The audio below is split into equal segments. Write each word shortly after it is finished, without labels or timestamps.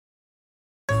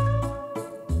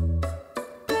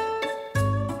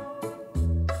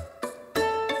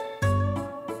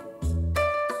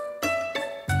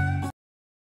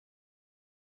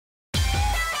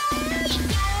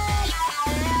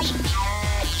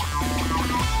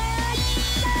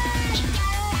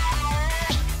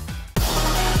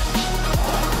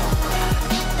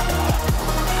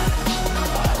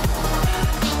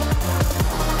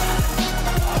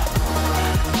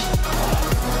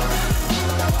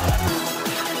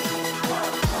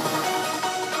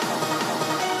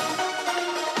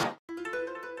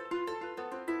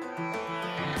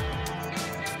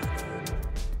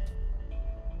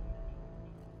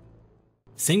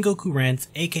Sengoku Rance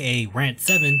aka Rance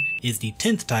 7 is the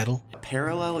 10th title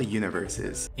Parallel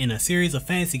Universes in a series of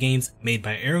fantasy games made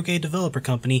by eroge developer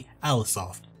company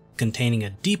Alisoft. Containing a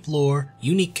deep lore,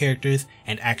 unique characters,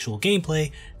 and actual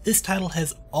gameplay, this title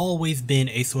has always been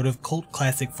a sort of cult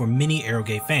classic for many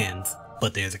eroge fans.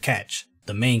 But there's a catch.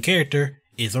 The main character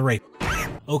is a rapist.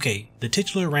 Okay, the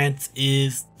titular Rance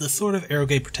is the sort of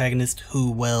eroge protagonist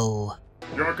who, well...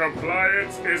 Your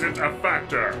compliance isn't a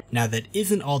factor. Now that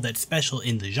isn't all that special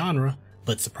in the genre,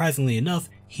 but surprisingly enough,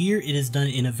 here it is done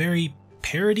in a very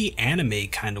parody anime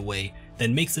kind of way that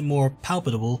makes it more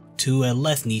palpable to a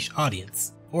less niche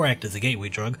audience. Or act as a gateway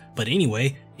drug, but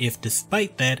anyway, if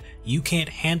despite that you can't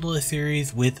handle a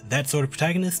series with that sort of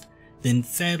protagonist, then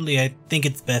sadly I think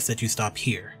it's best that you stop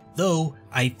here. Though,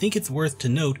 I think it's worth to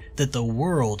note that the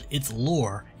world, its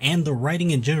lore, and the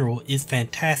writing in general is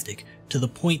fantastic, to the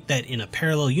point that in a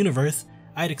parallel universe,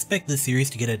 I'd expect this series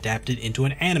to get adapted into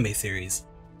an anime series.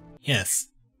 Yes,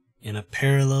 in a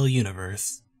parallel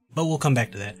universe. But we'll come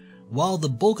back to that. While the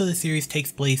bulk of the series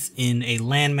takes place in a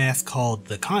landmass called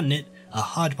the Continent, a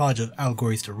hodgepodge of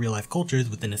allegories to real-life cultures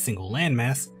within a single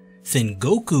landmass,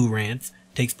 Sengoku Rance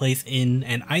takes place in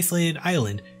an isolated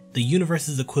island, the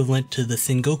universe's equivalent to the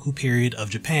Sengoku period of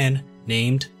Japan,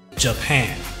 named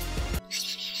Japan.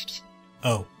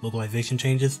 Oh, localization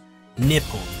changes?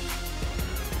 Nippon.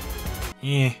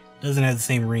 Doesn't have the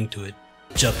same ring to it.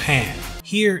 Japan.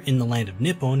 Here in the land of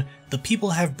Nippon, the people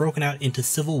have broken out into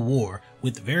civil war,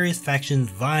 with various factions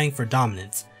vying for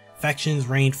dominance. Factions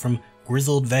range from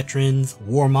grizzled veterans,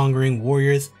 warmongering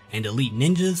warriors, and elite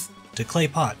ninjas, to clay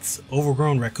pots,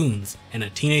 overgrown raccoons, and a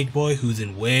teenage boy who's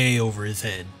in way over his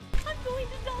head. I'm going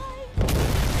to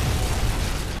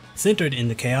die. Centered in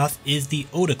the chaos is the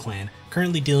Oda clan,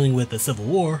 currently dealing with a civil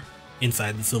war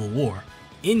inside the civil war.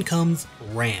 In comes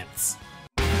Rance.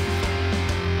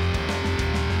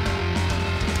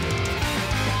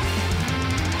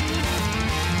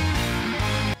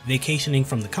 Vacationing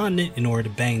from the continent in order to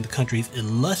bang the country's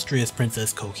illustrious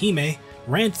Princess Kohime,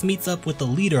 Rance meets up with the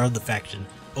leader of the faction,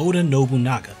 Oda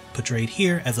Nobunaga, portrayed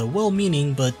here as a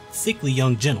well-meaning but sickly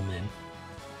young gentleman.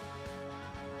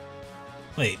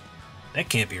 Wait, that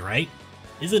can't be right.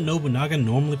 Isn't Nobunaga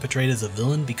normally portrayed as a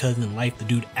villain because in life the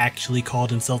dude actually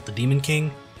called himself the Demon King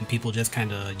and people just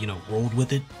kinda, rolled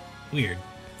with it? Weird.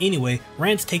 Anyway,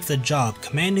 Rance takes a job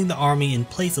commanding the army in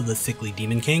place of the sickly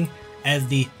Demon King as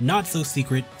the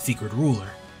not-so-secret secret ruler,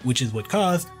 which is what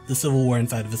caused the civil war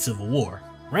inside of a civil war.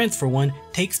 Rance, for one,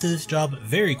 takes to this job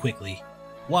very quickly.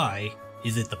 Why?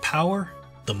 Is it the power?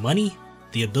 The money?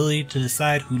 The ability to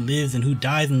decide who lives and who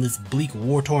dies in this bleak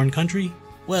war-torn country?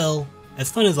 Well, as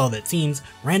fun as all that seems,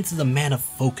 Rance is a man of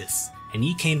focus, and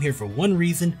he came here for one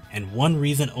reason and one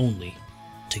reason only: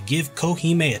 to give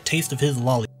Kohime a taste of his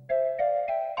lollipop.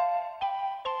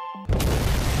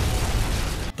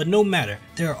 But no matter,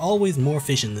 there are always more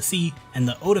fish in the sea, and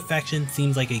the Oda faction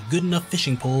seems like a good enough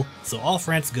fishing pole, so off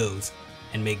Rance goes.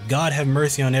 And may God have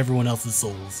mercy on everyone else's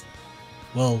souls.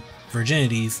 Well,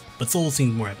 virginities, but souls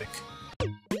seem more epic.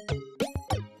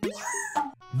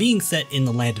 Being set in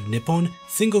the land of Nippon,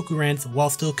 Sengoku Rance, while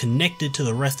still connected to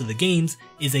the rest of the games,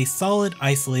 is a solid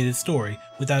isolated story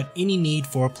without any need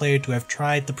for a player to have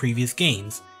tried the previous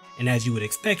games. And as you would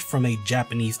expect from a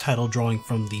Japanese title drawing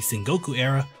from the Sengoku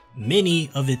era,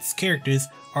 many of its characters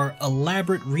are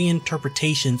elaborate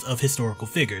reinterpretations of historical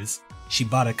figures.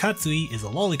 Shibata Katsui is a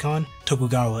lolicon,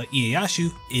 Tokugawa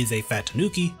Ieyasu is a fat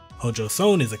tanuki, Hojo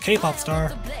Son is a K-pop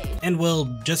star, and well,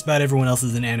 just about everyone else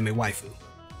is an anime waifu.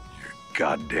 You're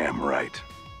goddamn right.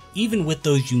 Even with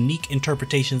those unique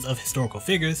interpretations of historical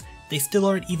figures, they still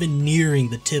aren't even nearing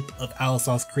the tip of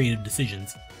Alisoft's creative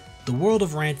decisions. The world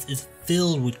of Rance is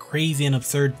filled with crazy and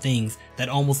absurd things that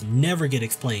almost never get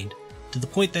explained, to the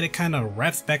point that it kinda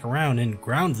wraps back around and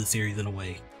grounds the series in a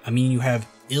way. I mean, you have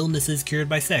illnesses cured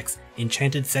by sex,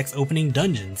 enchanted sex opening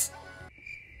dungeons.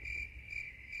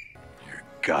 You're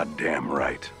goddamn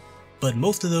right. But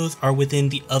most of those are within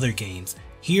the other games.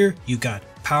 Here, you got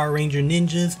Power Ranger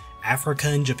ninjas, Africa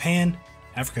and Japan.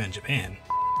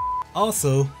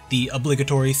 Also, the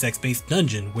obligatory sex-based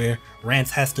dungeon where Rance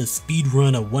has to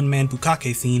speedrun a one-man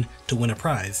bukkake scene to win a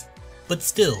prize. But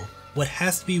still, what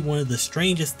has to be one of the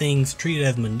strangest things treated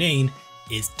as mundane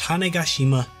is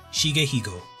Tanegashima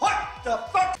Shigehigo. What the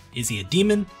fuck? Is he a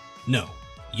demon? No.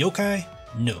 Yokai?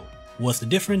 No. What's the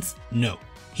difference? No.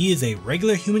 He is a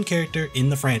regular human character in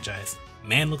the franchise.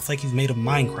 Man looks like he's made of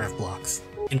Minecraft blocks.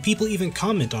 And people even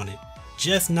comment on it,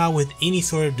 just not with any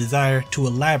sort of desire to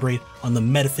elaborate on the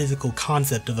metaphysical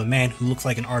concept of a man who looks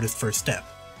like an artist's first step.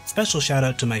 Special shout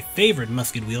out to my favorite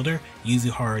musket wielder,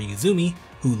 Yuzuhara Yuzumi,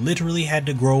 who literally had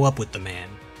to grow up with the man.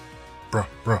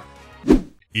 Bruh.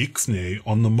 Ixnay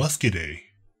on the Muscadet.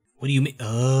 What do you mean?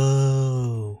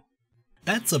 Oh.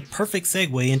 That's a perfect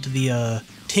segue into the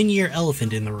 10-year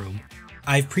elephant in the room.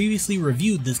 I've previously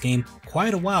reviewed this game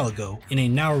quite a while ago in a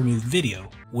now removed video.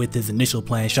 With his initial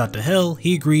plan shot to hell,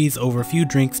 he agrees over a few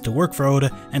drinks to work for Oda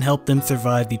and help them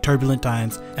survive the turbulent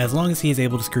times as long as he is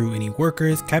able to screw any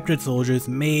workers, captured soldiers,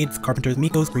 maids, carpenters,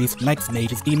 mikos, priests, knights,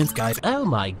 mages, demons, guys. Oh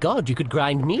my god, you could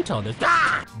grind meat on it.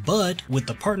 Ah! But with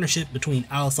the partnership between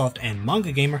Owlsoft and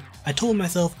Manga Gamer, I told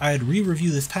myself I'd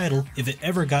re-review this title if it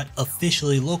ever got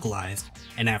officially localized,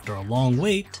 and after a long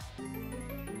wait,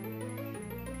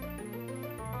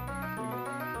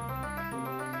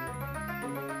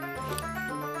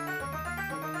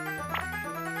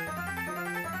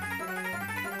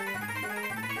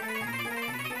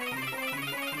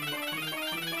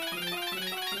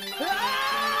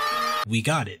 we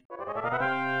got it.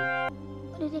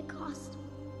 What did it cost?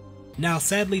 Now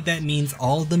sadly that means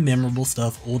all the memorable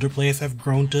stuff older players have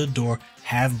grown to adore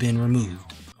have been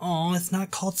removed. Aw, it's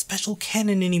not called Special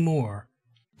Cannon anymore.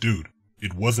 Dude,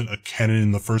 it wasn't a cannon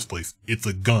in the first place, it's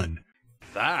a gun.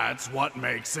 That's what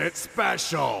makes it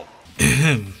special.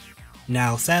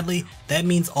 Now sadly, that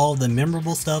means all the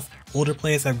memorable stuff older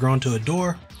players have grown to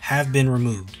adore have been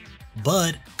removed.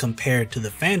 But compared to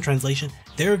the fan translation,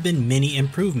 there have been many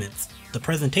improvements. The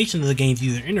presentation of the game's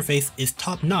user interface is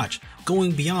top notch,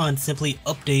 going beyond simply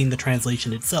updating the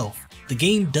translation itself. The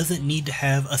game doesn't need to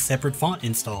have a separate font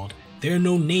installed. There are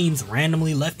no names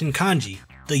randomly left in kanji.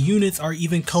 The units are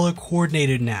even color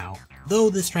coordinated now, though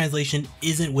this translation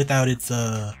isn't without its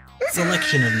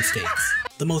selection of mistakes.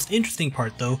 The most interesting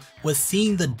part though was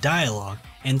seeing the dialogue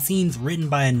and scenes written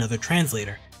by another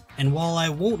translator. And while I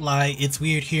won't lie, it's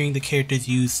weird hearing the characters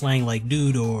use slang like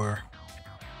dude or...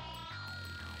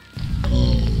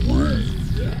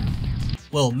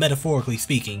 well, metaphorically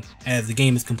speaking, as the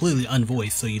game is completely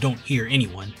unvoiced so you don't hear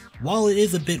anyone. While it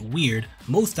is a bit weird,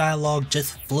 most dialogue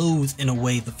just flows in a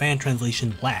way the fan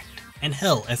translation lacked. And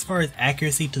hell, as far as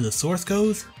accuracy to the source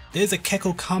goes, there's a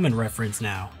Kekko Common reference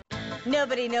now.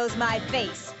 Nobody knows my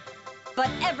face, but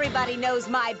everybody knows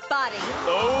my body.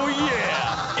 Oh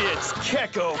yeah, it's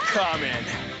Kekko Common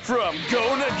from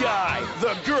Go Nagai,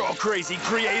 the girl-crazy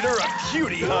creator of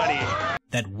Cutie Honey.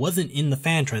 That wasn't in the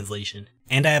fan translation,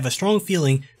 and I have a strong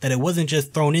feeling that it wasn't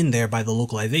just thrown in there by the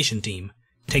localization team.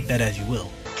 Take that as you will.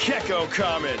 Kekko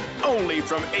Common, only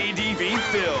from ADV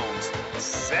Films.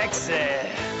 Sexy.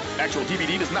 Actual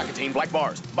DVD does not contain black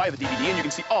bars. Buy the DVD and you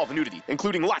can see all the nudity,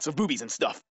 including lots of boobies and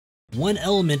stuff. One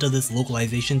element of this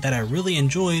localization that I really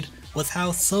enjoyed was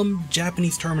how some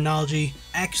Japanese terminology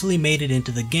actually made it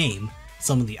into the game.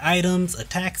 Some of the items,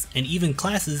 attacks, and even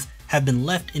classes have been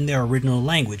left in their original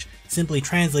language, simply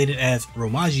translated as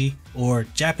Romaji, or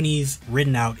Japanese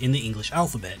written out in the English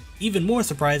alphabet. Even more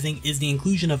surprising is the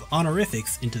inclusion of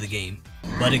honorifics into the game,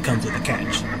 but it comes with a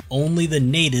catch. Only the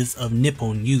natives of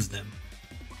Nippon use them.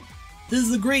 This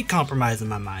is a great compromise in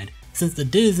my mind, since the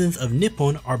denizens of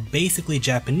Nippon are basically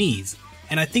Japanese,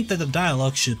 and I think that the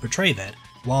dialogue should portray that,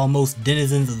 while most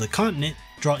denizens of the continent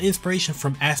draw inspiration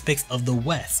from aspects of the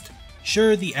West.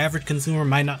 Sure, the average consumer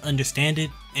might not understand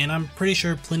it, and I'm pretty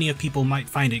sure plenty of people might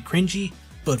find it cringy,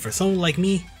 but for someone like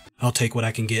me, I'll take what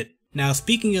I can get. Now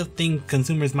speaking of things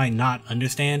consumers might not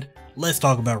understand, let's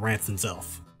talk about Rance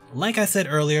himself. Like I said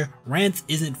earlier, Rance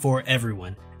isn't for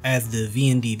everyone. As the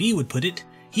VNDB would put it,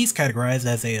 he's categorized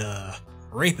as a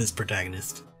rapist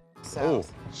protagonist. Oh,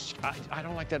 I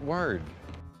don't like that word.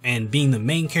 And being the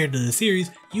main character of the series,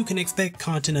 you can expect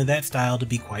content of that style to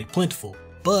be quite plentiful.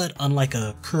 But unlike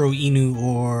a Kuro Inu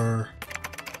or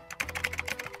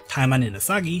Taiman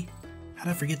Inasagi, how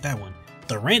did I forget that one?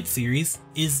 The Rance series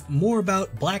is more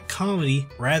about black comedy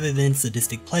rather than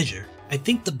sadistic pleasure. I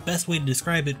think the best way to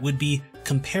describe it would be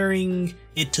comparing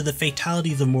it to the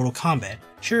fatalities of Mortal Kombat.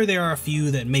 Sure, there are a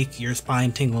few that make your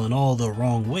spine tingle in all the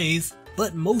wrong ways,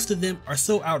 but most of them are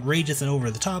so outrageous and over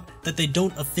the top that they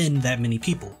don't offend that many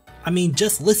people. I mean,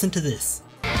 just listen to this.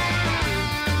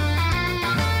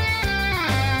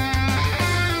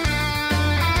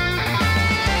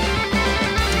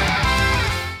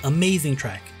 Amazing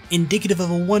track, indicative of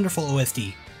a wonderful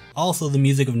OST, also the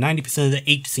music of 90% of the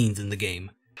H scenes in the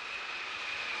game.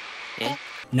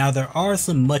 Now there are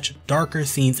some much darker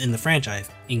scenes in the franchise,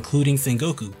 including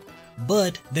Sengoku,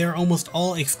 but they're almost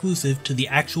all exclusive to the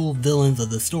actual villains of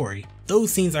the story.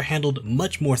 Those scenes are handled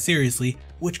much more seriously,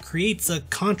 which creates a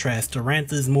contrast to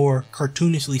Rance's more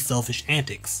cartoonishly selfish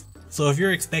antics. So if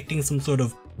you're expecting some sort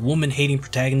of woman-hating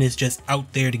protagonist just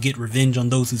out there to get revenge on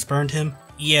those who spurned him,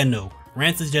 yeah, no.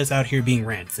 Rance is just out here being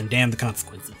Rance, and damn the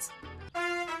consequences.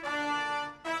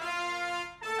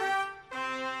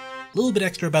 Little bit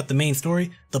extra about the main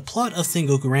story, the plot of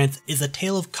Sengoku Rance is a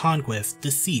tale of conquest,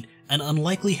 deceit, and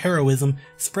unlikely heroism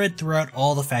spread throughout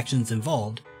all the factions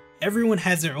involved. Everyone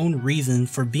has their own reason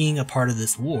for being a part of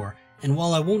this war, and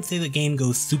while I won't say the game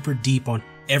goes super deep on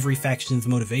every faction's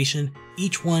motivation,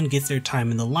 each one gets their time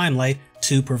in the limelight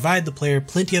to provide the player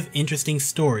plenty of interesting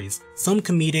stories, some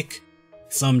comedic,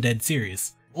 some dead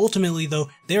serious. Ultimately though,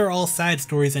 they are all side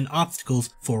stories and obstacles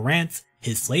for Rance,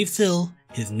 his slave Syl,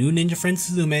 his new ninja friend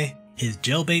Suzume, his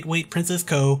jailbait wait Princess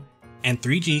Ko, and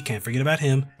 3G, can't forget about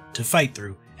him, to fight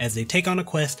through as they take on a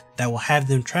quest that will have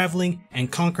them traveling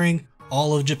and conquering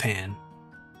all of Japan.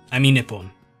 I mean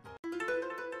Nippon.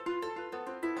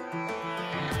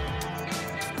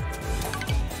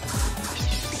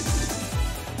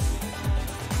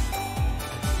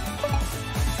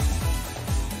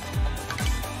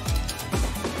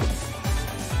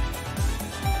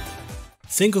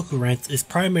 Sengoku Rance is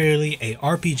primarily a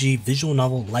RPG visual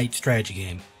novel light strategy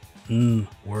game.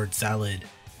 Word salad.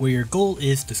 Where your goal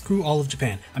is to screw all of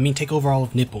Japan. I mean take over all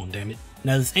of Nippon, damn it.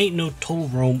 Now this ain't no total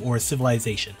Rome or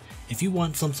Civilization. If you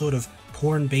want some sort of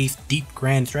porn-based deep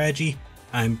grand strategy,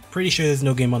 I'm pretty sure there's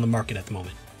no game on the market at the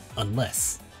moment.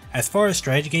 Unless. As far as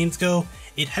strategy games go,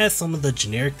 it has some of the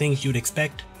generic things you would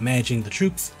expect, managing the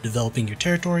troops, developing your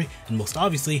territory, and most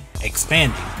obviously,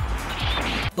 expanding.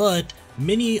 But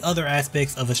many other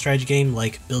aspects of a strategy game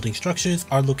like building structures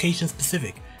are location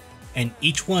specific, and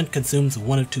each one consumes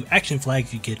one of 2 action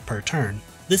flags you get per turn.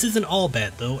 This isn't all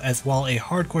bad though, as while a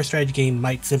hardcore strategy game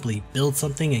might simply build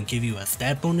something and give you a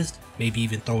stat bonus, maybe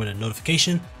even throw in a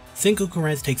notification, Sengoku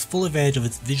Rance takes full advantage of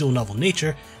its visual novel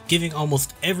nature, giving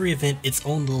almost every event its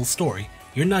own little story.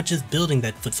 You're not just building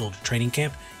that foot soldier training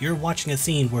camp, you're watching a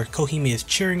scene where Kohime is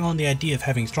cheering on the idea of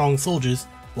having strong soldiers,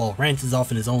 while Rance is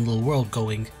off in his own little world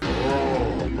going,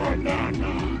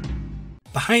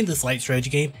 Behind this light strategy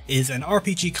game is an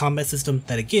RPG combat system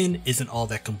that again isn't all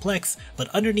that complex, but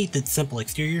underneath its simple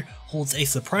exterior holds a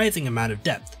surprising amount of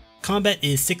depth. Combat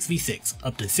is 6v6,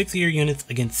 up to 6 of your units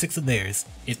against 6 of theirs,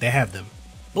 if they have them.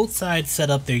 Both sides set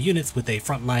up their units with a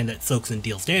front line that soaks and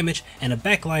deals damage, and a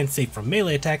back line safe from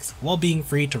melee attacks while being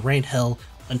free to rain hell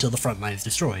until the front line is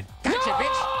destroyed. Gotcha,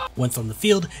 bitch! Once on the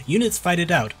field, units fight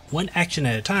it out, one action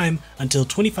at a time, until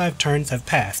 25 turns have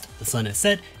passed, the sun is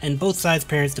set, and both sides'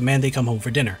 parents demand they come home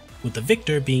for dinner, with the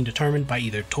victor being determined by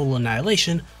either total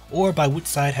annihilation, or by which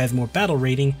side has more battle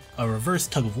rating, a reverse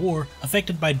tug of war,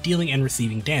 affected by dealing and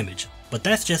receiving damage. But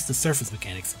that's just the surface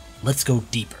mechanics. Let's go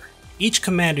deeper. Each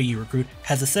commander you recruit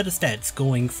has a set of stats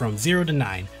going from 0 to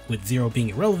 9, with 0 being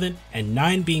irrelevant and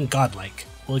 9 being godlike.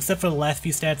 Well, except for the last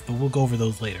few stats, but we'll go over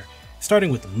those later.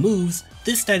 Starting with the moves,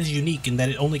 this stat is unique in that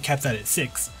it only caps out at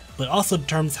 6, but also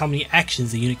determines how many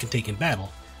actions the unit can take in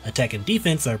battle. Attack and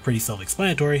defense are pretty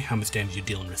self-explanatory, how much damage you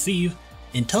deal and receive.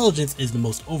 Intelligence is the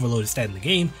most overloaded stat in the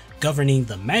game, governing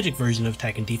the magic version of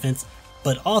attack and defense,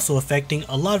 but also affecting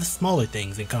a lot of smaller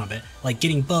things in combat, like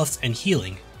getting buffs and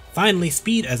healing. Finally,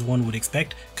 speed, as one would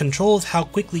expect, controls how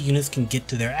quickly units can get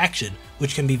to their action,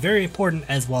 which can be very important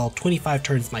as while 25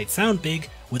 turns might sound big,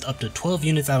 with up to 12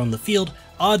 units out on the field,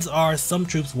 odds are some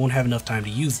troops won't have enough time to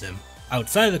use them.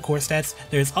 Outside of the core stats,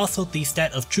 there is also the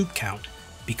stat of troop count,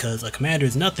 because a commander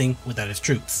is nothing without his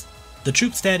troops. The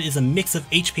troop stat is a mix of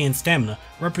HP and stamina,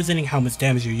 representing how much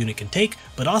damage your unit can take,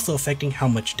 but also affecting how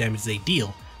much damage they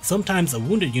deal. Sometimes a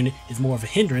wounded unit is more of a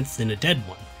hindrance than a dead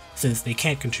one, since they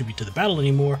can't contribute to the battle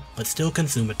anymore, but still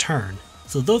consume a turn.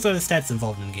 So those are the stats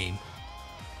involved in the game.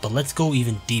 But let's go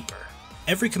even deeper.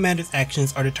 Every commander's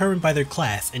actions are determined by their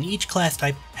class, and each class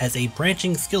type has a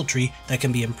branching skill tree that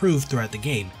can be improved throughout the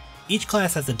game. Each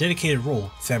class has a dedicated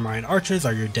role. Samurai and archers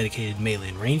are your dedicated melee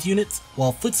and range units,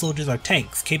 while foot soldiers are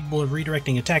tanks capable of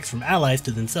redirecting attacks from allies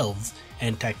to themselves,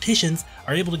 and tacticians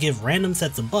are able to give random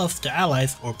sets of buffs to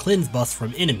allies or cleanse buffs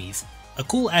from enemies. A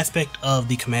cool aspect of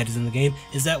the commanders in the game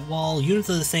is that while units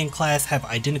of the same class have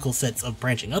identical sets of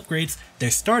branching upgrades, their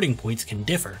starting points can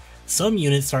differ. Some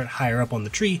units start higher up on the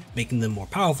tree, making them more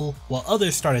powerful, while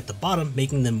others start at the bottom,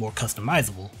 making them more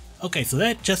customizable. Okay, so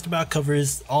that just about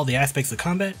covers all the aspects of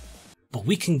combat, but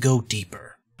we can go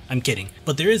deeper. I'm kidding,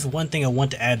 but there is one thing I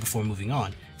want to add before moving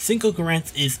on. Sengoku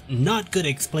Rance is not good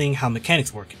at explaining how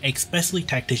mechanics work, especially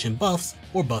tactician buffs,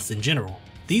 or buffs in general.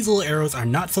 These little arrows are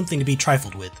not something to be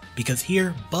trifled with, because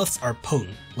here, buffs are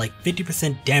potent, like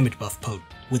 50% damage buff potent.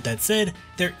 With that said,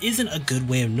 there isn't a good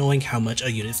way of knowing how much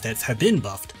a unit's stats have been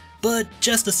buffed, but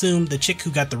just assume the chick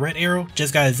who got the red arrow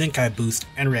just got a Zenkai boost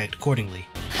and react accordingly.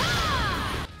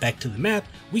 Back to the map,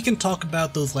 we can talk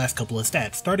about those last couple of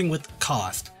stats, starting with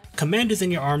cost. Commanders in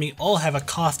your army all have a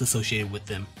cost associated with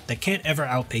them that can't ever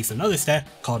outpace another stat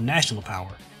called national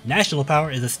power. National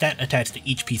power is a stat attached to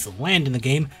each piece of land in the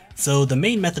game, so the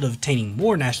main method of attaining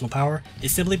more national power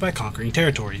is simply by conquering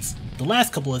territories. The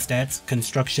last couple of stats,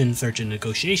 construction, search, and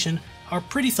negotiation, are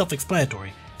pretty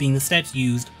self-explanatory, being the stats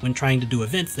used when trying to do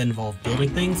events that involve building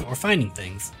things or finding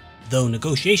things, though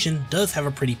negotiation does have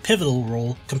a pretty pivotal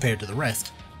role compared to the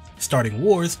rest. Starting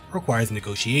wars requires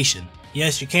negotiation.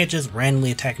 Yes, you can't just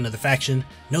randomly attack another faction,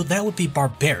 no, that would be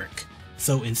barbaric.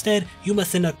 So instead, you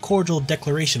must send a cordial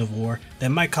declaration of war that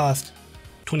might cost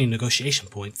 20 negotiation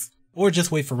points, or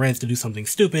just wait for Rance to do something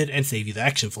stupid and save you the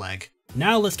action flag.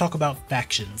 Now let's talk about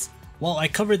factions. While I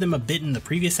covered them a bit in the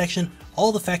previous section,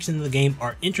 all the factions in the game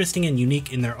are interesting and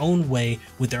unique in their own way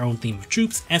with their own theme of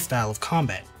troops and style of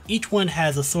combat. Each one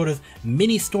has a sort of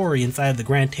mini story inside of the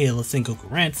grand tale of Sengoku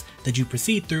Rance that you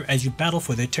proceed through as you battle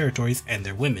for their territories and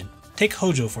their women. Take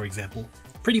Hojo for example.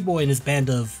 Pretty boy and his band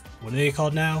of, what are they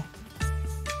called now?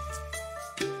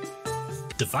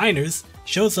 Diviners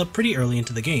shows up pretty early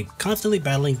into the game, constantly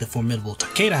battling the formidable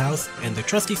Takeda House and their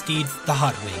trusty steeds, the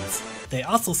Hot Wings. They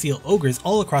also seal ogres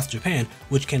all across Japan,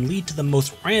 which can lead to the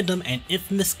most random and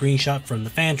infamous screenshot from the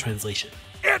fan translation.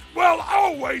 It will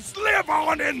always live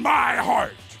on in my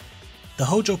heart! The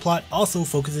Hojo plot also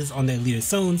focuses on their leader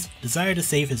Son's desire to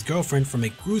save his girlfriend from a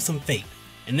gruesome fate,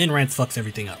 and then Rance fucks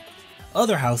everything up.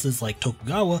 Other houses like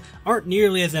Tokugawa aren't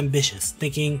nearly as ambitious,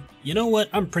 thinking, you know what,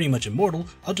 I'm pretty much immortal,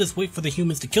 I'll just wait for the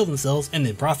humans to kill themselves and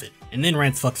then profit, and then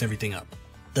Rance fucks everything up.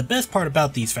 The best part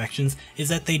about these factions is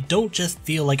that they don't just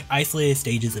feel like isolated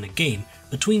stages in a game.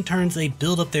 Between turns they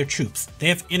build up their troops, they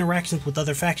have interactions with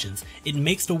other factions, it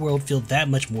makes the world feel that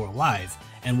much more alive,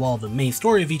 and while the main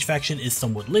story of each faction is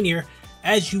somewhat linear,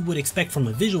 as you would expect from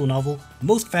a visual novel,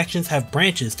 most factions have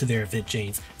branches to their event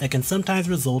chains that can sometimes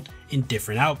result in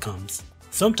different outcomes.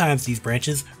 Sometimes these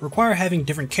branches require having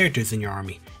different characters in your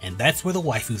army, and that's where the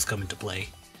waifus come into play.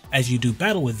 As you do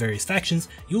battle with various factions,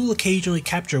 you will occasionally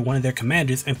capture one of their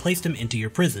commanders and place them into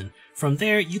your prison. From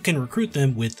there, you can recruit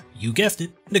them with, you guessed it,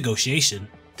 negotiation.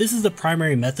 This is the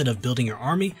primary method of building your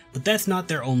army, but that's not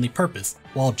their only purpose.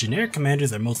 While generic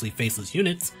commanders are mostly faceless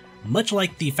units, much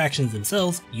like the factions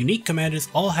themselves, unique commanders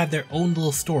all have their own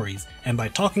little stories, and by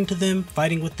talking to them,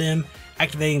 fighting with them,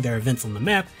 activating their events on the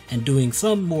map, and doing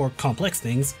some more complex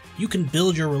things, you can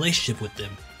build your relationship with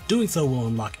them. Doing so will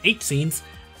unlock 8 scenes,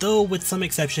 though with some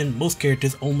exception, most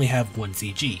characters only have 1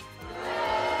 CG.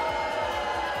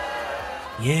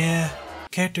 Yeah,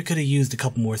 character could have used a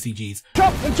couple more CGs.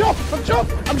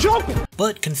 I'm jumping!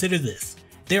 But consider this.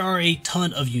 There are a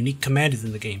ton of unique commanders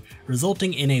in the game,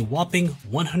 resulting in a whopping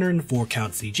 104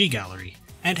 count CG gallery.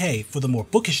 And hey, for the more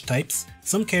bookish types,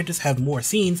 some characters have more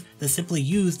scenes that simply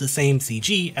use the same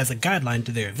CG as a guideline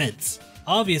to their events.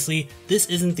 Obviously, this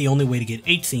isn't the only way to get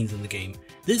 8 scenes in the game.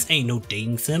 This ain't no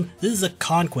dating sim, this is a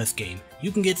conquest game.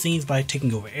 You can get scenes by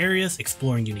taking over areas,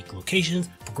 exploring unique locations,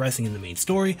 progressing in the main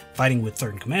story, fighting with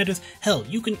certain commanders, hell,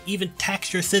 you can even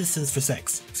tax your citizens for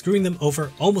sex, screwing them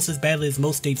over almost as badly as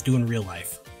most states do in real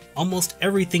life. Almost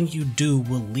everything you do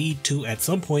will lead to, at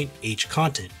some point, H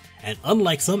content. And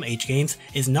unlike some H games,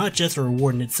 it's not just a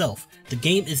reward in itself, the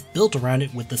game is built around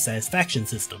it with the satisfaction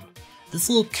system. This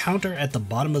little counter at the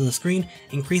bottom of the screen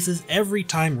increases every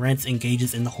time Rance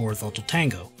engages in the horizontal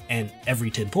tango, and every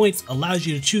 10 points allows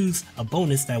you to choose a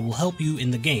bonus that will help you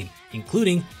in the game,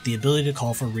 including the ability to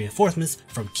call for reinforcements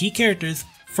from key characters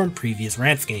from previous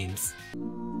Rance games.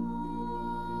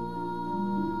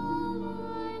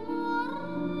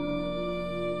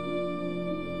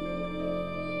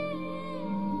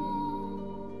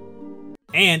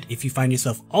 And if you find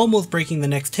yourself almost breaking the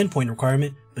next 10-point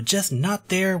requirement, but just not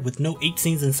there with no 8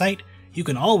 scenes in sight, you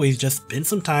can always just spend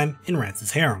some time in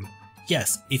Rance's harem.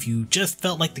 Yes, if you just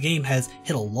felt like the game has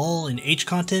hit a lull in H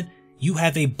content, you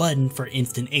have a button for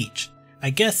instant H.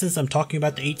 I guess since I'm talking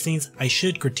about the 8 scenes, I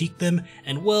should critique them,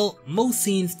 and well, most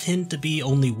scenes tend to be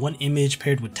only one image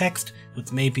paired with text,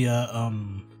 with maybe a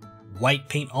white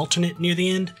paint alternate near the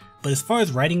end, but as far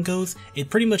as writing goes, it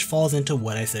pretty much falls into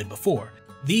what I said before.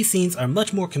 These scenes are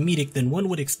much more comedic than one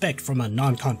would expect from a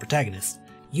non-con protagonist.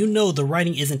 You know the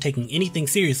writing isn't taking anything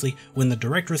seriously when the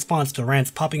direct response to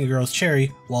Rance popping a girl's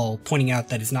cherry while pointing out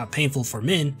that it's not painful for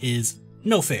men is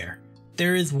no fair.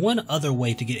 There is one other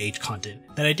way to get H content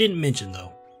that I didn't mention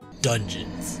though.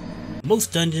 Dungeons.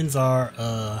 Most dungeons are,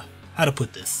 how to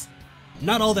put this?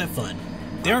 Not all that fun.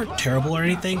 They aren't terrible or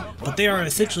anything, but they are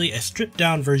essentially a stripped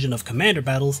down version of commander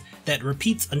battles that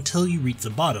repeats until you reach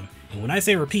the bottom. And when I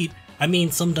say repeat, I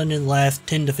mean some dungeons last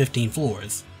 10 to 15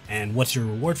 floors. And what's your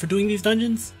reward for doing these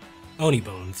dungeons? Oni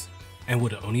bones. And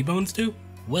what do Oni bones do?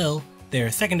 Well, they're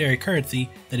a secondary currency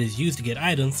that is used to get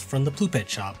items from the Plupet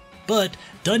shop. But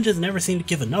dungeons never seem to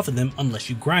give enough of them unless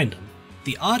you grind them.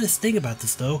 The oddest thing about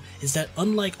this though is that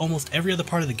unlike almost every other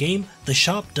part of the game, the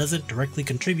shop doesn't directly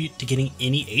contribute to getting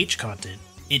any H content.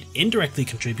 It indirectly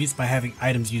contributes by having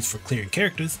items used for clearing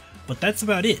characters, but that's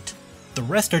about it. The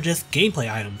rest are just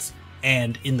gameplay items,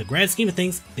 and in the grand scheme of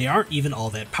things, they aren't even all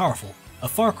that powerful. A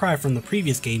far cry from the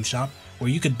previous game shop, where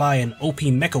you could buy an OP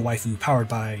mecha waifu powered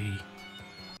by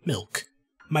milk.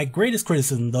 My greatest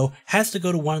criticism though has to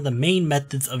go to one of the main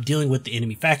methods of dealing with the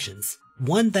enemy factions,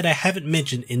 one that I haven't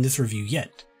mentioned in this review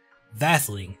yet: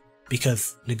 vassailing,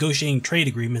 because negotiating trade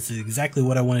agreements is exactly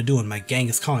what I want to do in my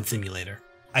Genghis Khan simulator.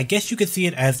 I guess you could see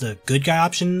it as the good guy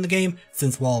option in the game,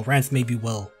 since while Rance may be,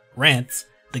 well, Rance,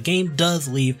 the game does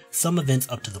leave some events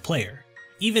up to the player.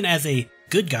 Even as a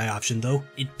good guy option though,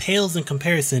 it pales in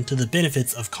comparison to the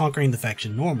benefits of conquering the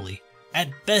faction normally. At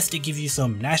best, it gives you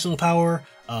some national power,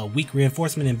 weak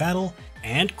reinforcement in battle,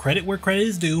 and credit where credit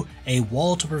is due, a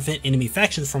wall to prevent enemy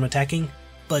factions from attacking.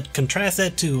 But contrast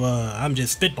that to, I'm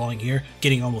just spitballing here,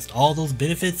 getting almost all those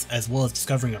benefits, as well as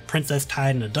discovering a princess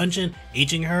tied in a dungeon,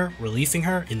 aging her, releasing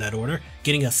her, in that order,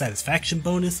 getting a satisfaction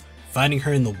bonus, finding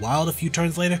her in the wild a few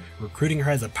turns later, recruiting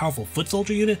her as a powerful foot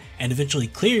soldier unit, and eventually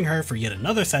clearing her for yet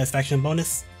another satisfaction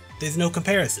bonus. There's no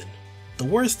comparison. The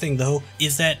worst thing though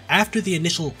is that after the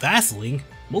initial vassailing,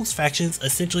 most factions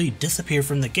essentially disappear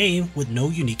from the game with no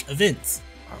unique events.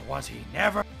 Or was he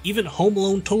never? Even Home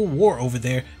Alone Total War over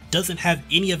there doesn't have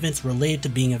any events related to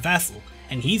being a vassal,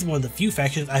 and he's one of the few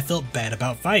factions I felt bad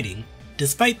about fighting.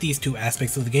 Despite these two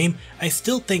aspects of the game, I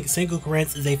still think Sengoku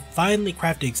Rance is a finely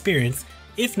crafted experience,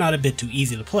 if not a bit too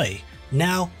easy to play.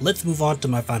 Now, let's move on to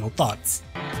my final thoughts.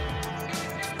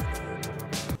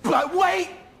 But wait!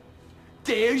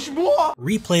 There's more!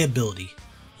 Replayability.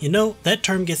 You know, that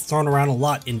term gets thrown around a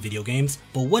lot in video games,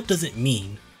 but what does it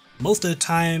mean? Most of the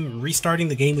time, restarting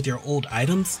the game with your old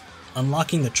items?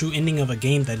 Unlocking the true ending of a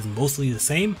game that is mostly the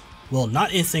same? Well,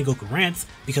 not in Sengoku Rance,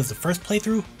 because the first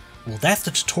playthrough? Well, that's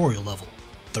the tutorial level.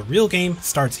 The real game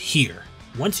starts here.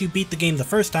 Once you beat the game the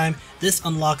first time, this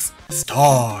unlocks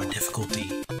Star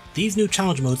difficulty. These new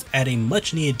challenge modes add a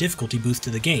much needed difficulty boost to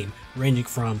the game, ranging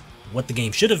from what the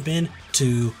game should have been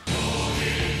to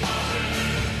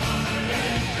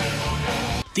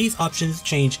these options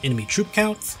change enemy troop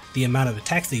counts, the amount of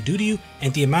attacks they do to you,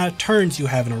 and the amount of turns you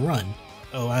have in a run.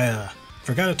 Oh, I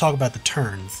forgot to talk about the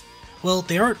turns. Well,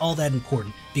 they aren't all that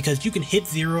important, because you can hit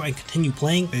 0 and continue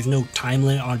playing, there's no time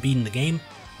limit on beating the game,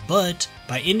 but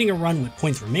by ending a run with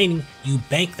points remaining, you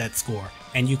bank that score,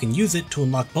 and you can use it to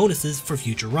unlock bonuses for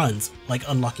future runs, like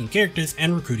unlocking characters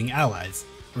and recruiting allies.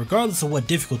 Regardless of what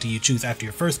difficulty you choose after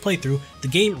your first playthrough, the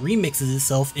game remixes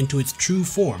itself into its true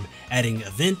form, adding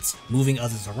events, moving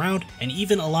others around, and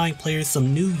even allowing players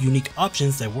some new unique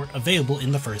options that weren't available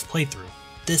in the first playthrough.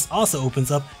 This also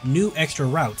opens up new extra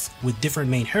routes with different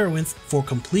main heroines for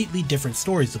completely different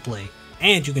stories to play,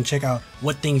 and you can check out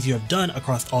what things you have done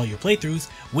across all your playthroughs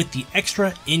with the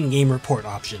extra in-game report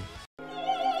option.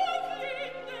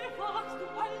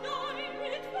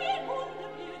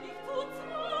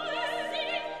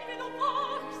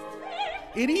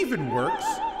 It even works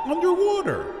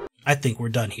underwater. I think we're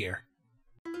done here.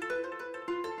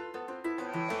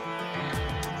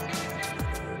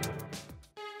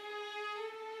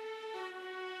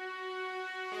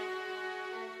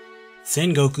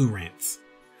 Sengoku Rance.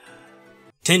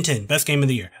 10/10, best game of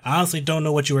the year. I honestly don't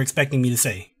know what you were expecting me to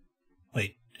say.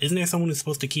 Wait, isn't there someone who's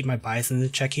supposed to keep my bias in the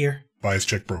check here? Bias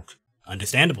check broke.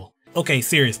 Understandable. Okay,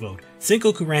 serious mode.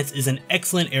 Sengoku Rance is an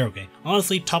excellent aero game,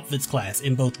 honestly top of its class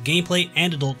in both gameplay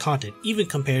and adult content, even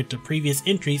compared to previous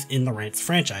entries in the Rance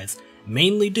franchise,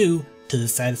 mainly due to the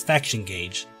satisfaction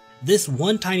gauge. This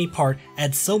one tiny part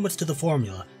adds so much to the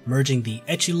formula, merging the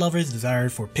ecchi lover's desire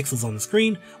for pixels on the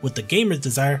screen with the gamer's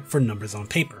desire for numbers on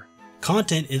paper.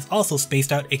 Content is also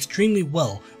spaced out extremely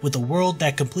well, with a world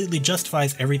that completely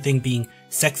justifies everything being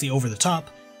sexy over the top,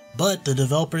 but the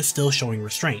developers still showing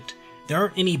restraint. There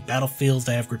aren't any battlefields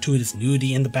that have gratuitous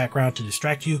nudity in the background to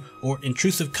distract you, or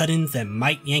intrusive cut-ins that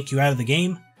might yank you out of the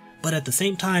game, but at the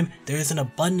same time, there is an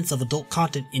abundance of adult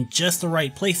content in just the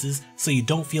right places so you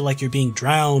don't feel like you're being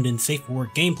drowned in safe for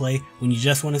work gameplay when you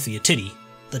just want to see a titty.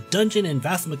 The dungeon and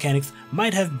vassal mechanics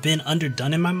might have been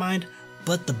underdone in my mind,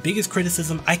 but the biggest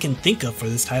criticism I can think of for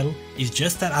this title is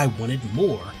just that I wanted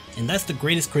more, and that's the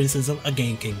greatest criticism a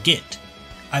game can get.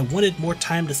 I wanted more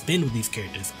time to spend with these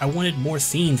characters, I wanted more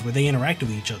scenes where they interacted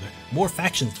with each other, more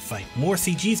factions to fight, more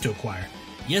CGs to acquire.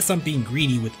 Yes, I'm being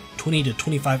greedy with 20 to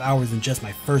 25 hours in just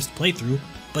my first playthrough,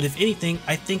 but if anything,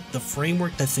 I think the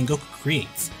framework that Sengoku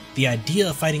creates, the idea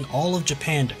of fighting all of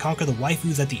Japan to conquer the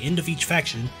waifus at the end of each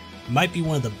faction, might be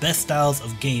one of the best styles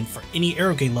of game for any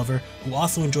eroge lover who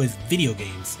also enjoys video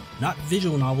games, not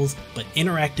visual novels, but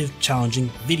interactive, challenging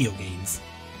video games.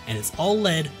 And it's all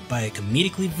led by a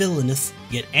comedically villainous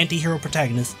yet anti-hero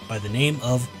protagonist by the name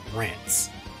of Rance.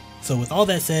 So with all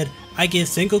that said, I give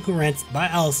Sengoku Rance by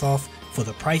Alisoft for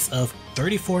the price of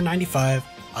 $34.95,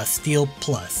 a steal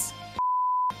plus.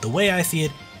 The way I see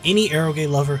it, any eroge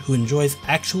lover who enjoys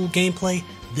actual gameplay,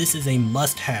 this is a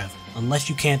must-have, unless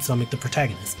you can't stomach the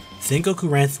protagonist. Sengoku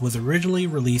Rance was originally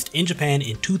released in Japan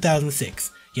in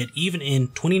 2006, yet even in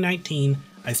 2019,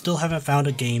 I still haven't found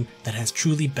a game that has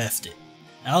truly bested.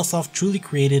 Alisoft truly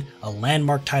created a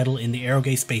landmark title in the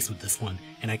eroge space with this one,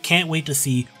 and I can't wait to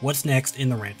see what's next in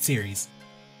the Rance series.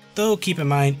 Though keep in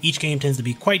mind, each game tends to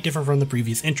be quite different from the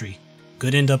previous entry.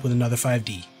 Could end up with another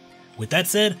 5D. With that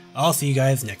said, I'll see you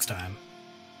guys next time.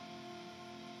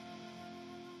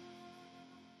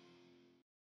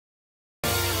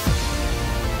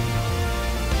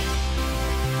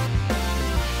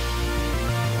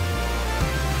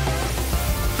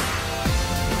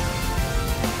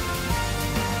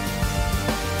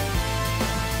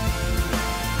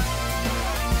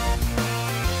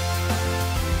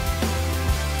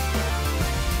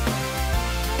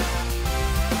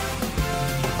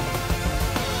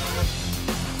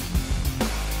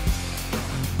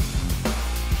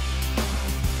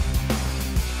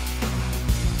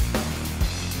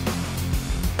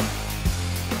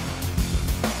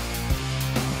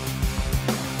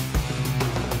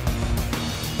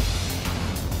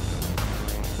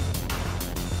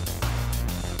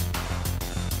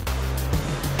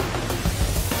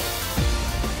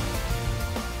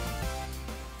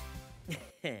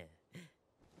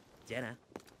 Jenna.